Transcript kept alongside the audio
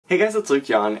Hey guys, it's Luke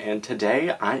Yon, and today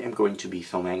I am going to be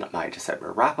filming my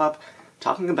December wrap-up,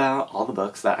 talking about all the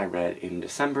books that I read in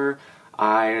December.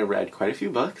 I read quite a few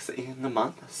books in the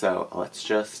month, so let's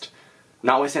just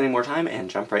not waste any more time and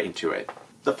jump right into it.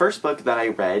 The first book that I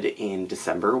read in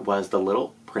December was The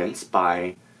Little Prince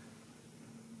by,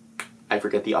 I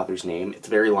forget the author's name, it's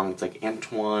very long, it's like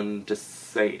Antoine de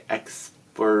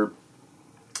Saint-Exupéry,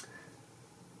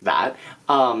 that,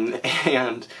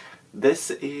 and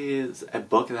this is a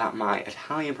book that my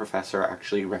Italian professor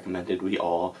actually recommended we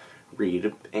all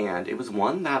read, and it was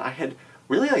one that I had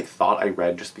really thought I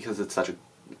read just because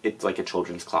it's like a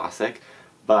children's classic,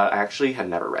 but I actually had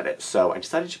never read it, so I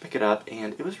decided to pick it up,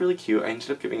 and it was really cute. I ended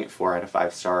up giving it 4 out of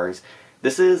 5 stars.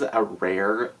 This is a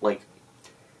rare,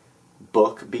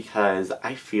 book because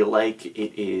I feel like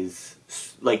it is,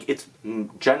 it's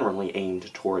generally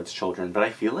aimed towards children, but I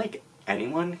feel like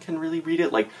anyone can really read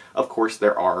it. Of course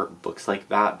there are books like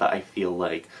that, but I feel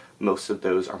like most of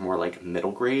those are more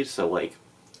middle grade, so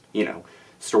you know,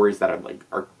 stories that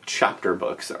are chapter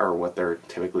books are what they're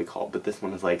typically called, but this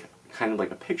one is kind of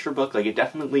like a picture book. It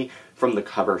definitely from the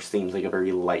cover seems like a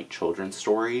very light children's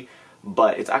story,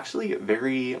 but it's actually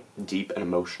very deep and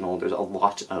emotional. There's a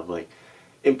lot of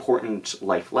important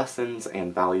life lessons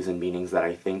and values and meanings that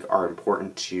I think are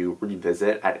important to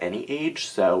revisit at any age,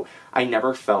 so I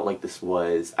never felt like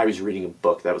I was reading a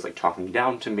book that was talking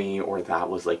down to me or that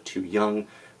was too young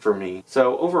for me.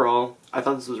 So overall, I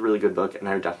thought this was a really good book and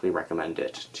I would definitely recommend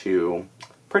it to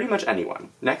pretty much anyone.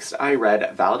 Next, I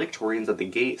read Valedictorians at the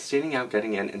Gate, Standing Out,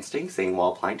 Getting In, and Staying Sane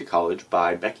While Applying to College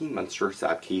by Becky, Munsterer,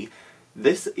 Sabky.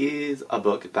 This is a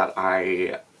book that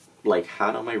I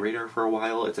had on my radar for a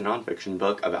while. It's a nonfiction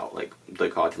book about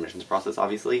the college admissions process,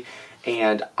 obviously,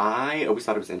 and I always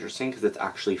thought it was interesting because it's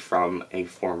actually from a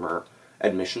former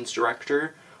admissions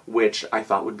director, which I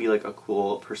thought would be a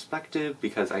cool perspective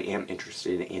because I am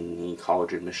interested in the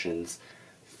college admissions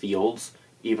fields,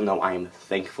 even though I am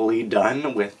thankfully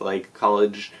done with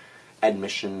college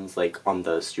admissions on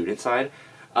the student side.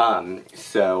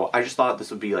 So I just thought this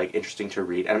would be interesting to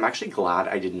read, and I'm actually glad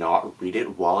I did not read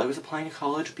it while I was applying to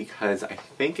college because I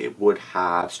think it would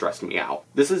have stressed me out.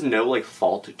 This is no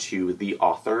fault to the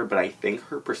author, but I think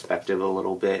her perspective a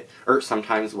little bit, or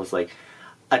sometimes was a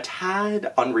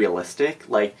tad unrealistic.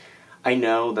 I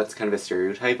know that's kind of a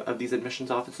stereotype of these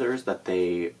admissions officers that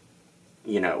they,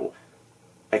 you know,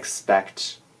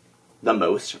 expect the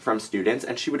most from students,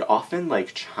 and she would often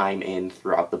chime in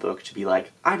throughout the book to be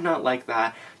I'm not like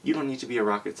that, you don't need to be a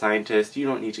rocket scientist, you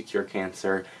don't need to cure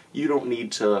cancer, you don't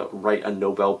need to write a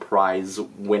Nobel Prize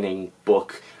winning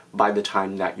book by the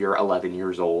time that you're 11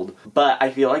 years old. But I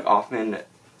feel often,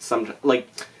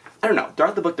 I don't know,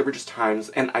 throughout the book there were just times,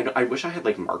 and I wish I had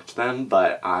marked them,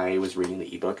 but I was reading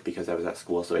the ebook because I was at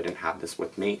school, so I didn't have this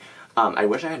with me. I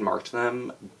wish I had marked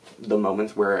them, the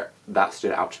moments where that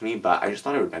stood out to me, but I just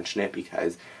thought I would mention it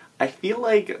because I feel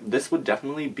this would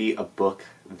definitely be a book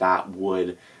that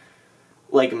would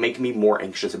make me more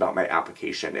anxious about my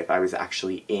application if I was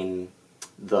actually in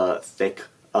the thick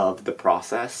of the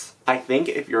process. I think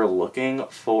if you're looking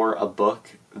for a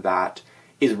book that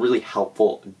is really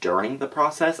helpful during the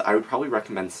process, I would probably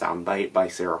recommend Soundbite by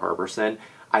Sarah Harbison.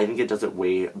 I think it does it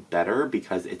way better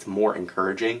because it's more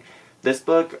encouraging. This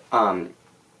book,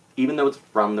 even though it's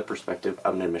from the perspective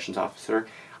of an admissions officer,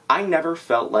 I never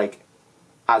felt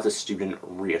as a student,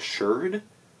 reassured.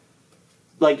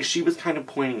 She was kind of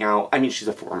pointing out, I mean, she's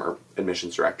a former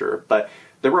admissions director, but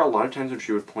there were a lot of times when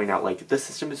she would point out, the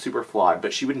system is super flawed,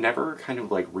 but she would never kind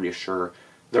of, reassure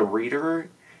the reader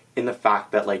in the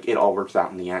fact that, it all works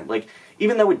out in the end.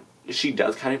 Even though she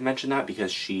does kind of mention that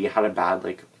because she had a bad,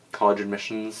 college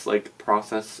admissions,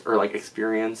 process or,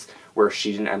 experience where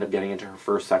she didn't end up getting into her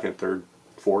first, second, third,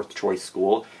 fourth choice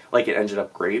school. It ended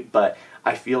up great, but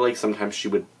I feel sometimes she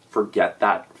would forget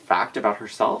that fact about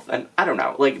herself, and I don't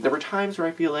know, there were times where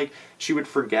I feel she would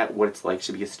forget what it's like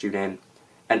to be a student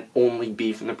and only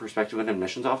be from the perspective of an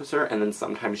admissions officer, and then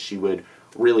sometimes she would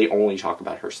really only talk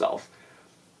about herself.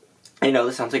 I know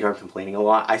this sounds like I'm complaining a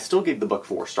lot. I still gave the book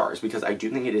 4 stars because I do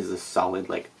think it is a solid,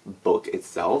 book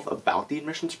itself about the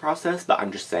admissions process, but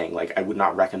I'm just saying, I would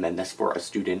not recommend this for a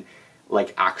student,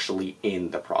 actually in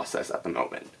the process at the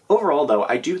moment. Overall, though,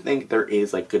 I do think there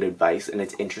is, good advice, and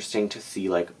it's interesting to see,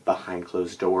 behind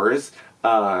closed doors,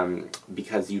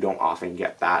 because you don't often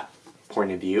get that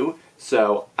point of view.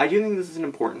 So, I do think this is an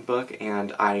important book,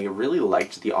 and I really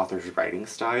liked the author's writing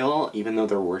style, even though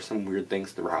there were some weird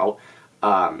things throughout.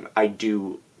 I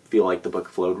do feel the book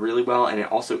flowed really well, and it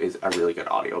also is a really good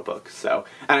audiobook, so,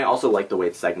 and I also like the way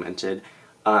it's segmented,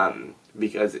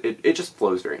 because it just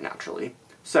flows very naturally.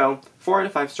 So, 4 out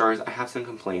of 5 stars. I have some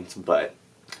complaints, but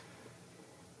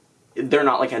they're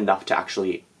not like enough to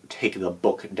actually take the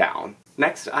book down.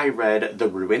 Next, I read The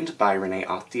Ruined by Renée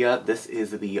Ahdieh. This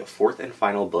is the fourth and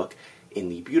final book in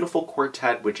the beautiful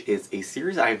quartet, which is a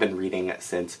series I've been reading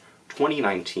since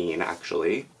 2019,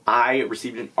 actually. I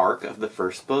received an ARC of the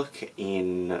first book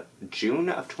in June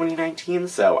of 2019,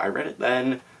 so I read it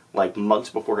then, like months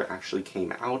before it actually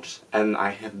came out, and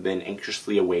I have been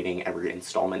anxiously awaiting every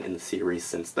installment in the series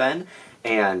since then,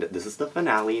 and this is the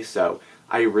finale, so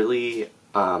I really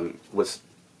was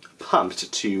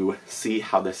pumped to see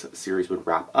how this series would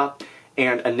wrap up.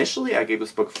 And initially I gave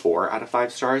this book 4 out of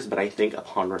 5 stars, but I think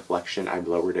upon reflection I've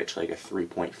lowered it to like a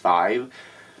 3.5.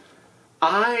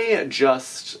 I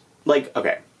just, like,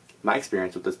 okay, my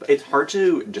experience with this, it's hard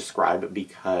to describe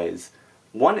because,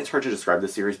 one, it's hard to describe the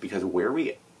series because where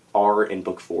we are in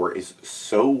book 4 is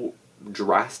so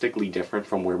drastically different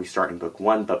from where we start in book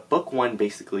 1, but book 1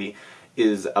 basically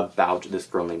is about this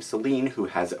girl named Celine who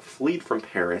has fled from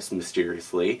Paris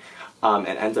mysteriously and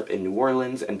ends up in New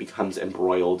Orleans and becomes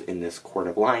embroiled in this court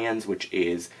of lions, which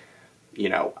is, you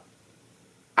know,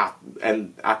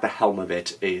 at the helm of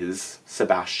it is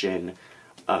Sebastian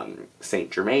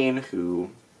Saint-Germain, who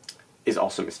is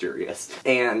also mysterious.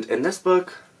 And in this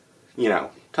book, you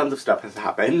know, tons of stuff has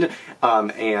happened,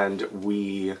 and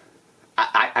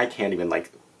I can't even,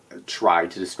 like, try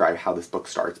to describe how this book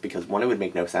starts because, one, it would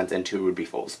make no sense, and 2, it would be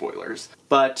full of spoilers.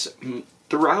 But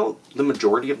throughout the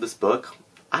majority of this book,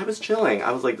 I was chilling.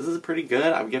 I was like, this is pretty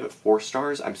good. I would give it 4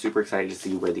 stars. I'm super excited to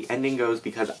see where the ending goes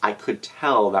because I could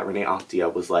tell that Renée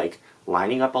Ahdieh was, like,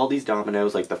 lining up all these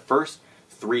dominoes. Like, the first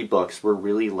 3 books were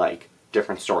really, like,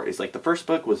 different stories. Like, the first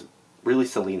book was really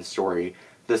Celine's story,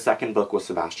 the second book was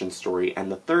Sebastian's story,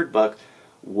 and the third book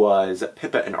was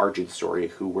Pippa and Arjun's story,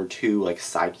 who were 2, like,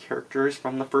 side characters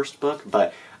from the first book,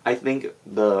 but I think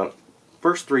the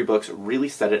first 3 books really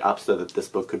set it up so that this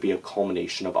book could be a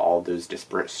culmination of all those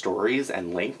disparate stories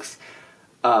and links,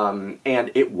 and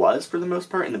it was, for the most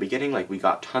part, in the beginning. Like, we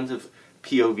got tons of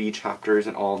POV chapters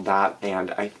and all of that, and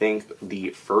I think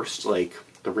the first, like,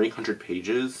 300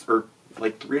 pages, or,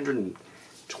 like,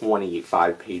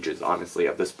 325 pages, honestly,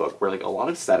 of this book were, like, a lot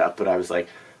of setup, but I was like,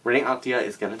 Renée Ahdieh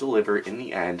is going to deliver in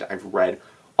the end. I've read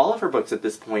all of her books at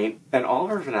this point, and all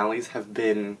of her finales have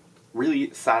been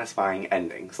really satisfying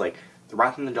endings. Like, The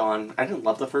Wrath and the Dawn, I didn't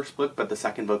love the first book, but the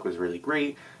second book was really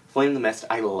great. Flame in the Mist,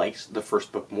 I liked the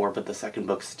first book more, but the second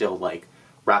book still, like,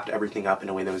 wrapped everything up in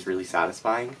a way that was really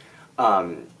satisfying,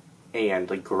 and,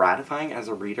 like, gratifying as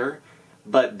a reader.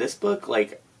 But this book,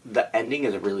 like, the ending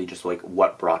is really just, like,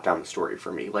 what brought down the story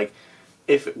for me. Like,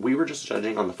 if we were just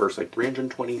judging on the first, like,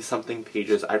 320-something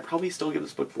pages, I'd probably still give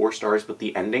this book 4 stars, but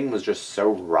the ending was just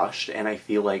so rushed, and I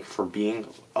feel like for being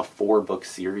a 4-book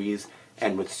series,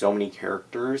 and with so many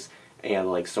characters,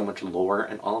 and, like, so much lore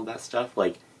and all of that stuff,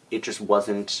 like, it just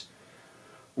wasn't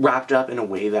wrapped up in a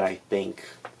way that I think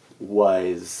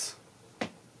was,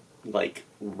 like,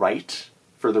 right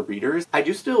for the readers. I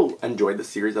do still enjoy the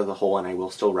series as a whole, and I will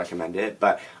still recommend it,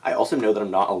 but I also know that I'm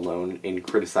not alone in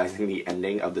criticizing the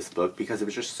ending of this book because it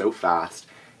was just so fast,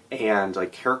 and,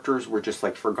 like, characters were just,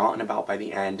 like, forgotten about by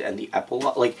the end, and the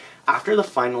epilogue, like, after the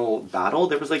final battle,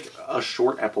 there was, like, a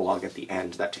short epilogue at the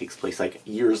end that takes place, like,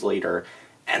 years later,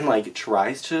 and, like,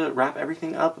 tries to wrap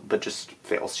everything up, but just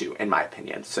fails to, in my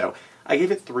opinion. So I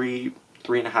gave it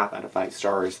 3.5 out of 5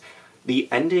 stars. The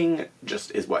ending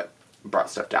just is what brought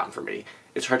stuff down for me.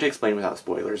 It's hard to explain without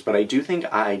spoilers, but I do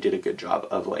think I did a good job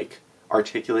of, like,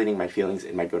 articulating my feelings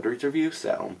in my Goodreads review,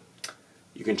 so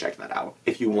you can check that out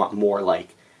if you want more,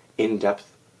 like,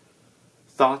 in-depth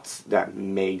thoughts that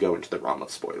may go into the realm of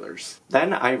spoilers.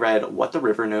 Then I read What the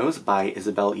River Knows by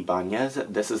Isabel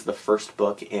Ibañez. This is the first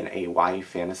book in a YA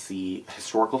fantasy,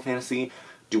 historical fantasy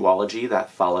duology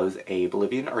that follows a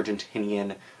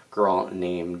Bolivian-Argentinian girl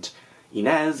named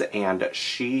Inez, and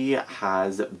she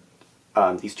has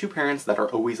these 2 parents that are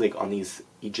always, like, on these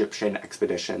Egyptian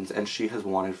expeditions, and she has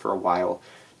wanted for a while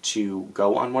to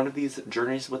go on one of these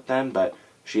journeys with them, but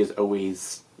she has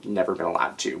always never been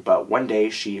allowed to. But one day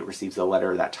she receives a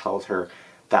letter that tells her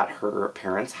that her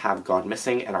parents have gone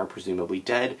missing and are presumably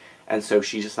dead, and so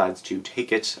she decides to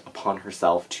take it upon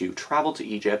herself to travel to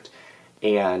Egypt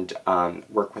and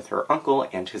work with her uncle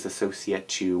and his associate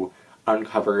to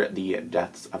uncover the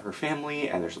deaths of her family,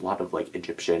 and there's a lot of, like,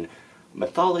 Egyptian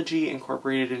mythology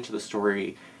incorporated into the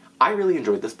story. I really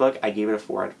enjoyed this book. I gave it a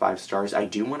 4 out of 5 stars. I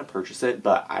do want to purchase it,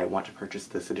 but I want to purchase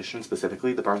this edition,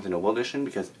 specifically the Barnes & Noble edition,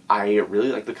 because I really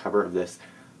like the cover of this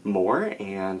more,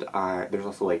 and there's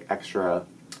also, like, extra,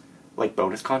 like,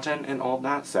 bonus content and all of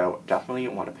that, so definitely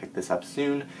want to pick this up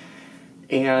soon.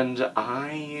 And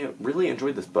I really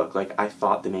enjoyed this book. Like, I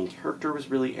thought the main character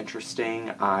was really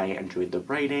interesting, I enjoyed the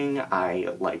writing,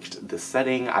 I liked the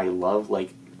setting, I love,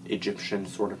 like, Egyptian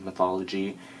sort of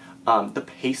mythology. The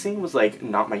pacing was, like,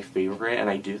 not my favorite, and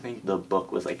I do think the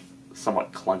book was, like,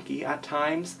 somewhat clunky at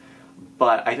times,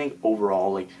 but I think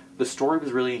overall, like, the story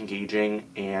was really engaging,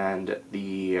 and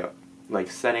the, like,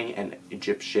 setting and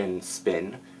Egyptian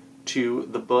spin to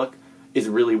the book is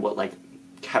really what, like,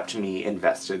 kept me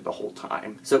invested the whole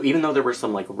time. So even though there were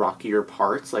some, like, rockier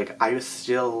parts, like, I was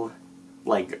still,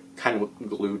 like, kind of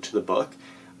glued to the book,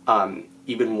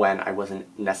 even when I wasn't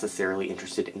necessarily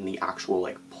interested in the actual,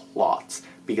 like, plots,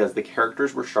 because the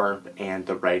characters were sharp and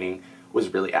the writing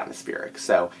was really atmospheric.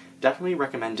 So definitely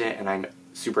recommend it, and I'm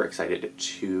super excited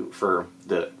for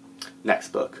the next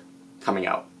book coming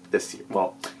out this year.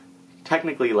 Well,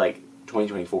 technically, like,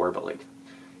 2024, but, like,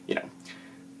 you know,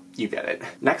 you get it.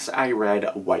 Next, I read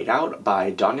Whiteout by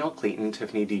Danielle Clayton,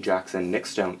 Tiffany D. Jackson, Nick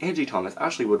Stone, Angie Thomas,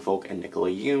 Ashley Woodfolk, and Nicola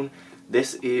Yoon.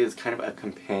 This is kind of a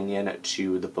companion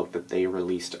to the book that they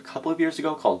released a couple of years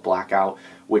ago called Blackout,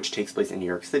 which takes place in New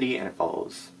York City, and it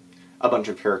follows a bunch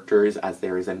of characters as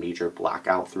there is a major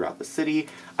blackout throughout the city.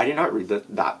 I did not read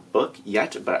that book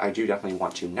yet, but I do definitely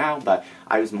want to now, but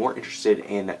I was more interested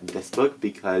in this book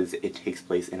because it takes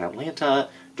place in Atlanta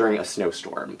during a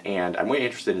snowstorm, and I'm way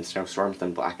interested in snowstorms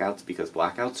than blackouts because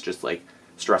blackouts just, like,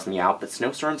 stress me out, but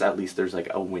snowstorms, at least there's, like,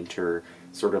 a winter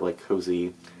sort of, like,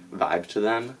 cozy vibe to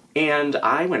them. And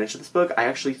I went into this book, I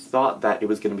actually thought that it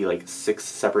was going to be, like, 6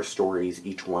 separate stories,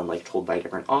 each one, like, told by a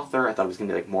different author. I thought it was going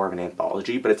to be, like, more of an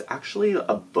anthology, but it's actually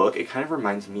a book. It kind of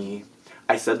reminds me,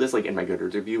 I said this, like, in my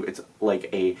Goodreads review, it's, like,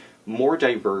 a more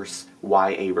diverse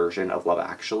YA version of Love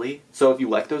Actually. So if you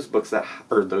like those books that,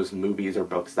 or those movies or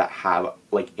books that have,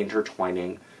 like,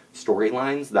 intertwining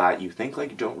storylines that you think,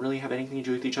 like, don't really have anything to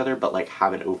do with each other, but, like,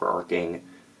 have an overarching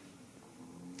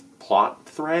plot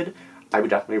thread, I would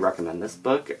definitely recommend this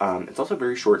book. It's also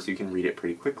very short, so you can read it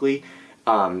pretty quickly.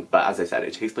 But as I said,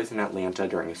 it takes place in Atlanta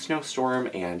during a snowstorm,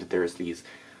 and there's these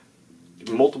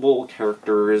multiple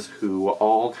characters who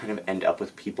all kind of end up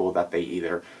with people that they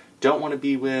either don't want to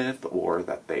be with, or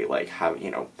that they, like, have, you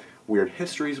know, weird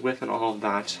histories with and all of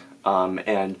that.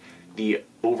 And the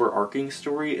overarching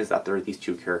story is that there are these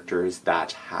 2 characters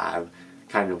that have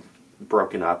kind of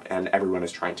broken up, and everyone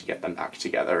is trying to get them back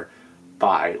together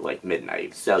by, like,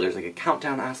 midnight. So there's, like, a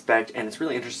countdown aspect, and it's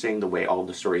really interesting the way all of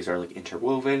the stories are, like,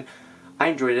 interwoven. I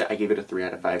enjoyed it. I gave it a 3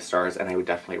 out of 5 stars, and I would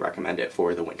definitely recommend it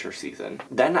for the winter season.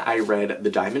 Then I read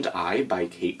The Diamond Eye by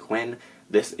Kate Quinn.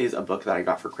 This is a book that I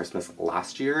got for Christmas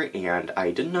last year, and I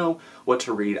didn't know what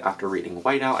to read after reading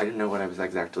Whiteout. I didn't know what I was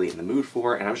exactly in the mood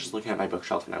for, and I was just looking at my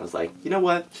bookshelf, and I was like, you know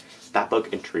what? That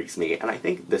book intrigues me, and I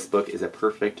think this book is a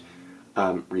perfect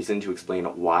reason to explain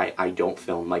why I don't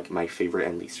film, like, my favorite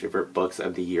and least favorite books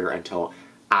of the year until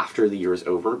after the year is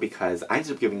over, because I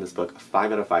ended up giving this book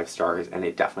 5 out of 5 stars, and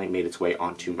it definitely made its way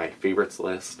onto my favorites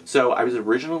list. So I was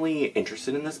originally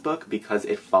interested in this book because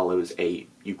it follows a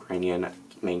Ukrainian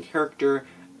main character,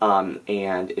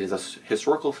 and it is a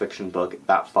historical fiction book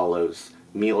that follows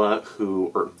Mila,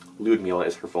 or Ludmila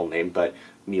is her full name, but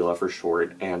Mila for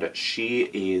short, and she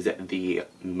is the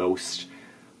most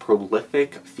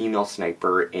prolific female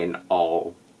sniper in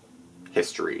all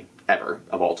history ever,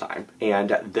 of all time.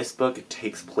 And this book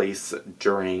takes place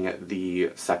during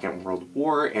the Second World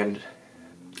War, and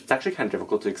it's actually kind of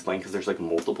difficult to explain because there's, like,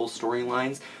 multiple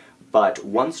storylines, but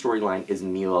one storyline is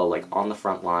Mila, like, on the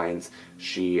front lines.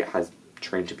 She has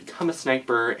trained to become a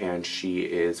sniper, and she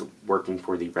is working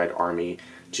for the Red Army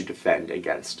to defend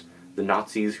against the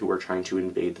Nazis who were trying to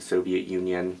invade the Soviet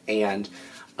Union. And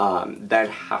then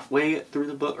halfway through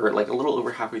the book, or, like, a little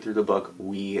over halfway through the book,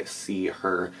 we see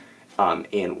her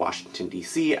in Washington,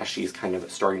 D.C., as she's kind of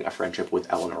starting a friendship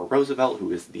with Eleanor Roosevelt,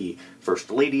 who is the First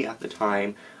Lady at the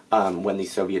time, when the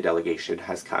Soviet delegation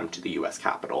has come to the U.S.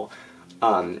 Capitol.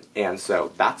 And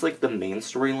so that's, like, the main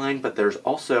storyline, but there's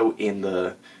also, in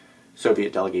the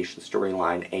Soviet delegation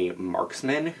storyline, a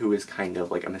marksman who is kind of,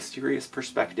 like, a mysterious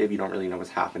perspective. You don't really know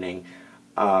what's happening,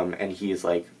 and he is,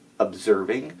 like,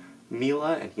 observing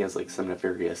Mila, and he has, like, some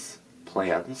nefarious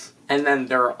plans. And then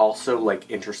there are also,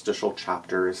 like, interstitial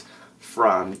chapters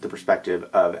from the perspective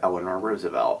of Eleanor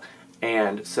Roosevelt.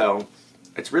 And so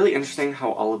it's really interesting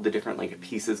how all of the different, like,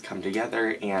 pieces come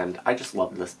together, and I just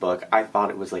loved this book. I thought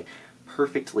it was, like,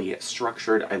 perfectly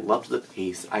structured. I loved the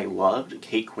pace. I loved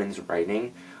Kate Quinn's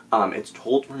writing. It's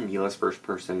told from Mila's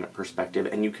first-person perspective,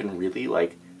 and you can really,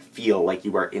 like, feel like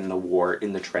you are in the war,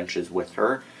 in the trenches with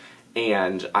her.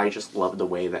 And I just love the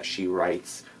way that she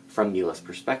writes from Mila's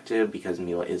perspective, because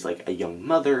Mila is, like, a young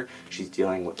mother. She's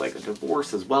dealing with, like, a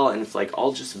divorce as well, and it's, like,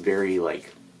 all just very,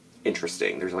 like,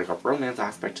 interesting. There's like a romance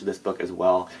aspect to this book as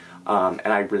well, and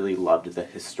I really loved the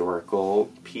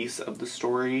historical piece of the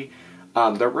story.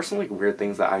 There were some like weird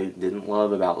things that I didn't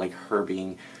love about like her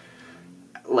being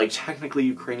like technically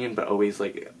Ukrainian but always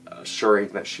like assuring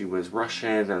that she was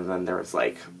Russian, and then there was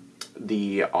like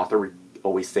the author would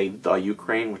always say the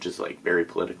Ukraine, which is like very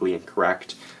politically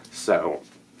incorrect. So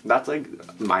that's like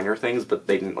minor things, but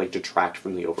they didn't like detract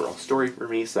from the overall story for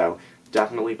me. So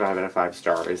definitely 5 out of 5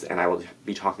 stars, and I will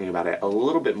be talking about it a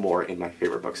little bit more in my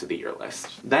favorite books of the year list.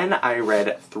 Then I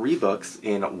read 3 books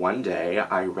in one day.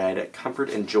 I read Comfort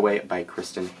and Joy by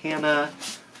Kristin Hannah,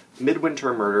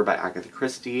 Midwinter Murder by Agatha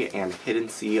Christie, and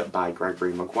Hiddensee by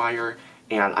Gregory Maguire.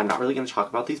 And I'm not really going to talk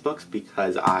about these books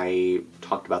because I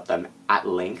talked about them at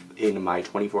length in my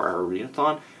 24-hour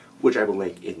readathon, which I will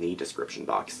link in the description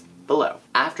box below.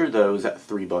 After those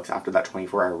 3 books, after that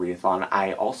 24-hour readathon,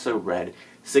 I also read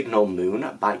Signal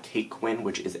Moon by Quinn,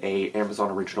 which is a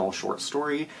Amazon original short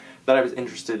story that I was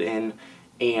interested in.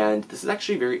 And this is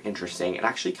actually very interesting. It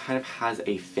actually kind of has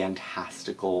a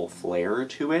fantastical flair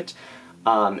to it.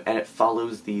 And it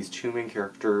follows these 2 main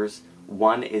characters.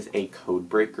 One is a code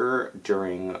breaker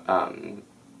during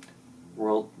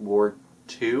World War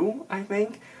II, I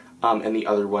think. And the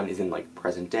other one is in like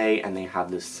present day, and they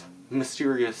have this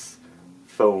mysterious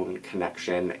phone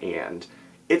connection, and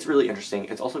it's really interesting.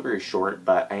 It's also very short,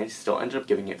 but I still ended up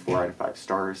giving it 4 out of 5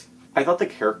 stars. I thought the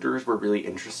characters were really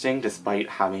interesting despite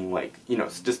having like, you know,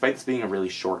 despite this being a really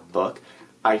short book.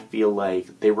 I feel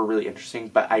like they were really interesting,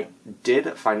 but I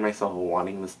did find myself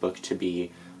wanting this book to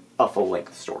be a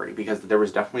full-length story because there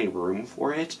was definitely room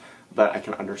for it, but I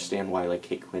can understand why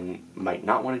like Quinn might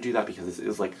not want to do that because this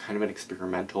is like kind of an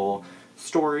experimental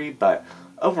story. But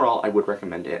overall I would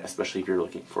recommend it, especially if you're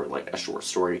looking for like a short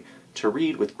story to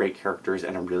read with great characters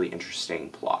and a really interesting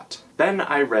plot. Then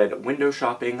I read Window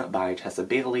Shopping by Tessa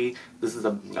Bailey. This is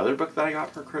another book that I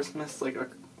got for Christmas like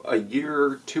a year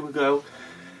or 2 ago,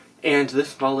 and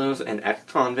this follows an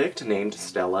ex-convict named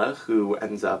Stella who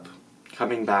ends up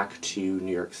coming back to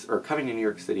New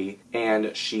York City,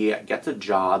 and she gets a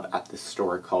job at this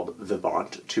store called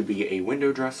Vivant to be a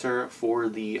window dresser for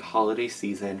the holiday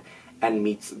season, and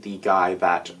meets the guy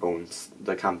that owns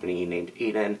the company named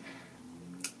Aiden.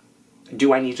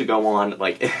 Do I need to go on?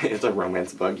 Like, it's a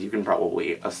romance book. You can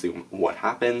probably assume what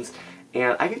happens.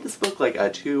 And I gave this book like a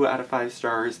 2 out of 5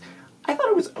 stars. I thought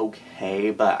it was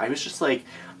okay, but I was just like,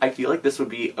 I feel like this would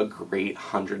be a great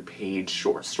 100-page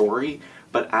short story,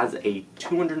 but as a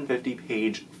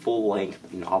 250-page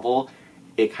full-length novel,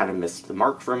 it kind of missed the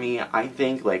mark for me. I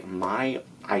think like my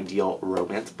ideal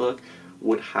romance book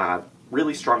would have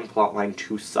really strong plotline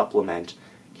to supplement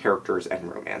characters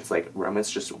and romance. Like,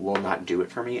 romance just will not do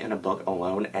it for me in a book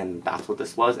alone, and that's what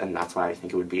this was, and that's why I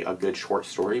think it would be a good short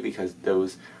story, because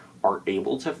those are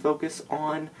able to focus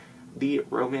on the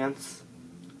romance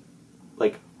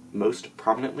like most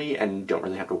prominently and don't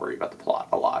really have to worry about the plot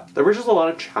a lot. There were just a lot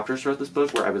of chapters throughout this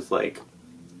book where I was like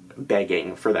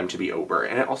begging for them to be over,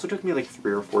 and it also took me like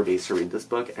 3 or 4 days to read this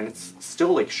book, and it's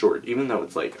still like short. Even though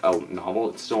it's like a novel,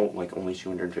 it's still like only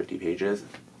 250 pages.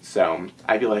 So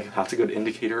I feel like that's a good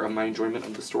indicator of my enjoyment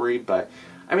of the story. But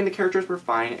I mean, the characters were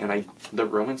fine, and the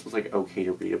romance was like okay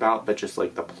to read about, but just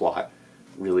like the plot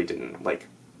really didn't like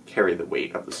carry the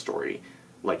weight of the story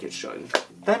like it should.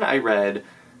 Then I read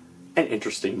an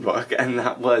interesting book, and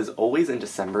that was Always in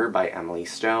December by Emily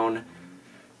Stone.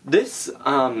 This,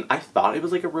 I thought it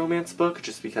was like a romance book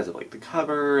just because of like the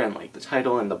cover and like the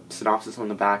title and the synopsis on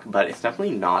the back, but it's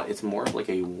definitely not. It's more of like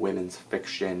a women's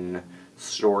fiction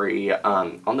story.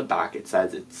 On the back it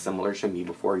says it's similar to Me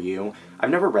Before You. I've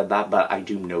never read that, but I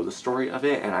do know the story of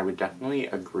it, and I would definitely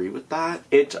agree with that.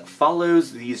 It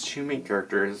follows these 2 main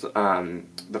characters.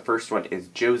 The first one is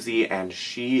Josie, and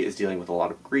she is dealing with a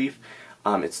lot of grief.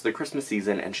 It's the Christmas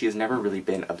season, and she has never really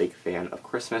been a big fan of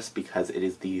Christmas because it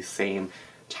is the same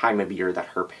time of year that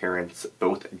her parents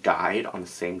both died on the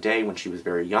same day when she was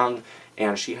very young,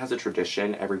 and she has a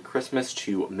tradition every Christmas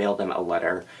to mail them a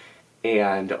letter.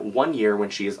 And one year when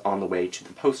she is on the way to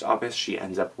the post office, she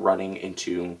ends up running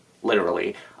into,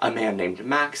 literally, a man named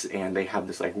Max, and they have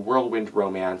this like whirlwind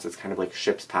romance. It's kind of like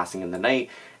ships passing in the night,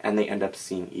 and they end up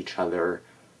seeing each other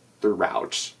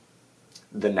throughout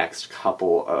the next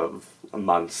couple of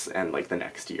months and like the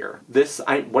next year.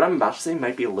 What I'm about to say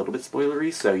might be a little bit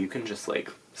spoilery, so you can just like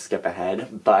skip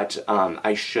ahead, but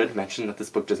I should mention that this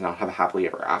book does not have a happily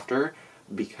ever after,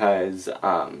 because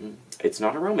it's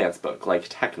not a romance book. Like,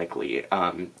 technically,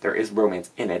 there is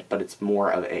romance in it, but it's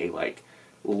more of a like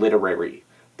literary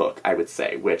book, I would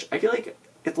say, which I feel like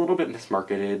it's a little bit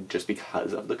mismarketed just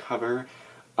because of the cover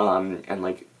and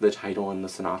like the title and the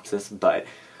synopsis. But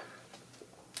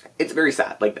it's very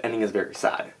sad. Like, the ending is very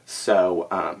sad. So,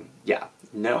 yeah.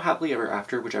 No happily ever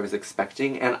after, which I was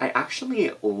expecting, and I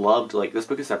actually loved, like, this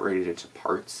book is separated into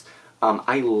parts.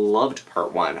 I loved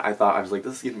part 1. I was like,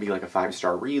 this is gonna be like a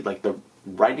 5-star read. Like, the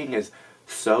writing is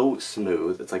so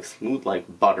smooth. It's like smooth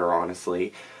like butter,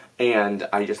 honestly. And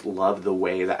I just loved the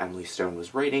way that Emily Stone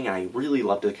was writing. I really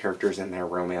loved the characters and their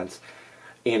romance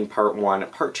in part 1.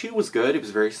 Part 2 was good. It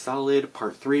was very solid.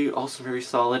 Part 3 also very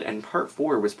solid. And part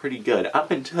 4 was pretty good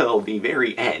up until the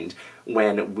very end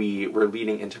when we were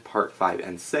leading into part 5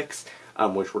 and 6,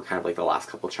 which were kind of like the last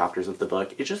couple chapters of the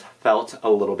book. It just felt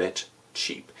a little bit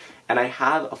cheap. And I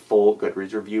have a full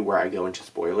Goodreads review where I go into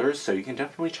spoilers, so you can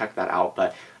definitely check that out.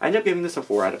 But I ended up giving this a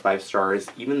 4 out of 5 stars,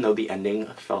 even though the ending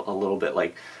felt a little bit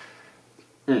like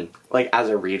as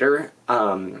a reader,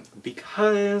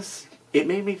 because it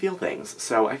made me feel things.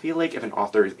 So I feel like if an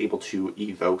author is able to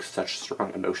evoke such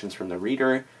strong emotions from the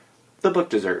reader, the book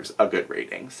deserves a good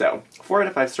rating. So 4 out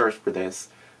of 5 stars for this,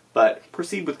 but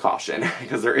proceed with caution,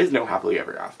 because there is no happily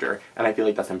ever after, and I feel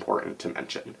like that's important to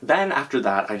mention. Then after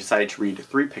that, I decided to read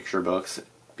 3 picture books,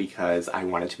 because I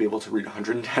wanted to be able to read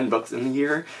 110 books in the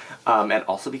year, and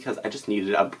also because I just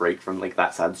needed a break from like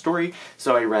that sad story.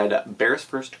 So I read Bear's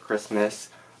First Christmas,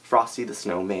 Frosty the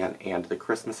Snowman, and The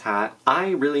Christmas Hat.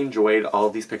 I really enjoyed all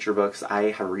of these picture books.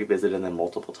 I have revisited them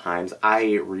multiple times.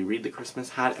 I reread The Christmas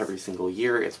Hat every single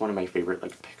year. It's one of my favorite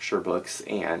like picture books,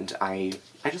 and I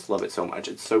just love it so much.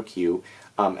 It's so cute,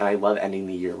 and I love ending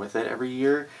the year with it every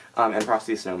year. And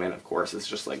Frosty the Snowman, of course, is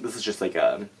just like, this is just like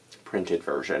a printed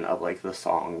version of like the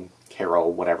song,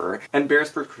 carol, whatever. And Bears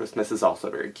for Christmas is also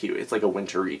very cute. It's like a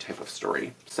wintery type of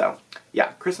story. So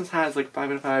yeah, Christmas Hat is like 5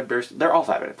 out of 5. Bears, they're all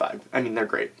 5 out of 5. I mean, they're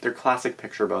great. They're classic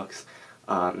picture books.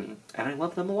 And I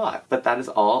love them a lot. But that is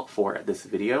all for this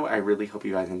video. I really hope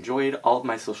you guys enjoyed. All of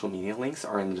my social media links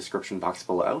are in the description box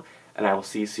below, and I will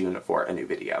see you soon for a new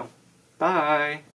video. Bye!